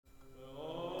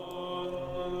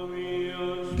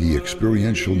The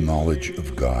Experiential Knowledge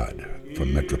of God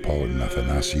from Metropolitan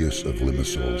Athanasius of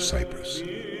Limassol, Cyprus.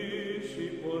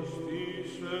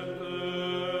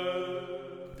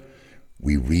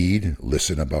 We read,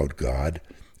 listen about God,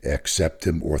 accept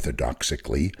Him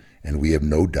orthodoxically, and we have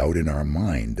no doubt in our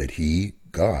mind that He,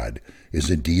 God, is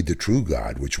indeed the true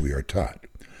God which we are taught.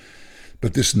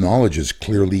 But this knowledge is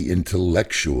clearly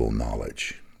intellectual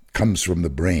knowledge, comes from the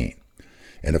brain,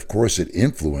 and of course it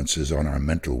influences on our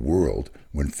mental world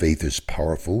when faith is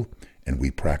powerful and we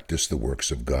practice the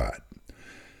works of God.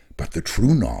 But the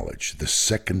true knowledge, the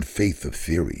second faith of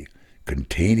theory,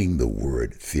 containing the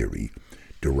word theory,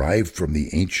 derived from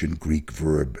the ancient Greek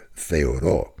verb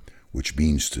theoro, which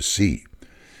means to see,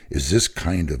 is this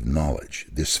kind of knowledge,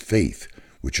 this faith,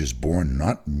 which is born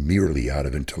not merely out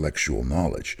of intellectual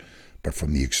knowledge, but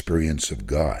from the experience of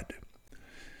God.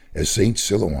 As Saint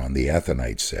Silouan the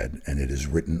Athonite said, and it is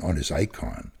written on his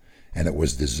icon, and it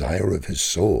was desire of his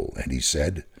soul, and he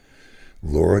said,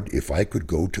 Lord, if I could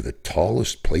go to the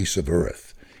tallest place of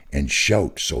earth and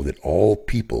shout so that all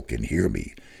people can hear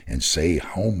me and say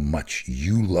how much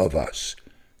you love us,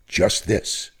 just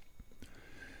this.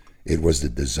 It was the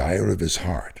desire of his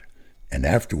heart, and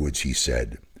afterwards he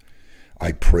said,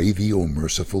 I pray thee, O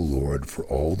merciful Lord, for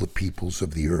all the peoples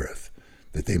of the earth,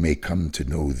 that they may come to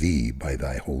know thee by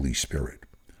thy Holy Spirit.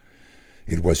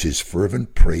 It was his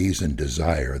fervent praise and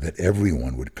desire that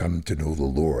everyone would come to know the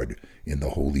Lord in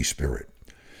the Holy Spirit.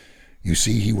 You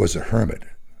see, he was a hermit,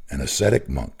 an ascetic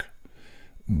monk,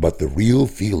 but the real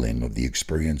feeling of the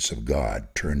experience of God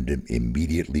turned him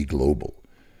immediately global,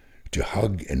 to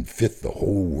hug and fit the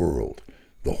whole world,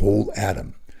 the whole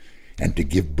atom, and to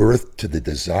give birth to the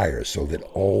desire so that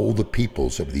all the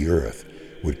peoples of the earth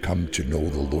would come to know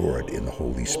the Lord in the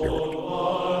Holy Spirit.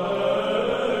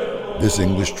 This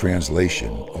English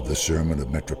translation of the sermon of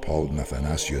Metropolitan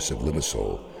Athanasius of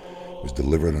Limassol was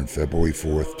delivered on February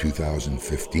 4th,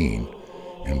 2015,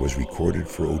 and was recorded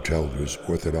for Otelder's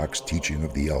Orthodox Teaching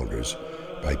of the Elders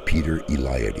by Peter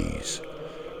Eliades.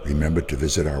 Remember to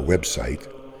visit our website,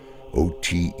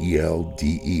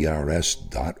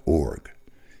 otelders.org.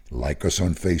 Like us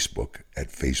on Facebook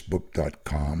at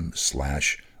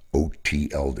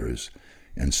facebook.com/otelders,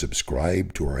 and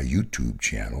subscribe to our YouTube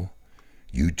channel,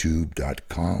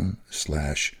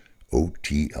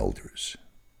 youtube.com/otelders.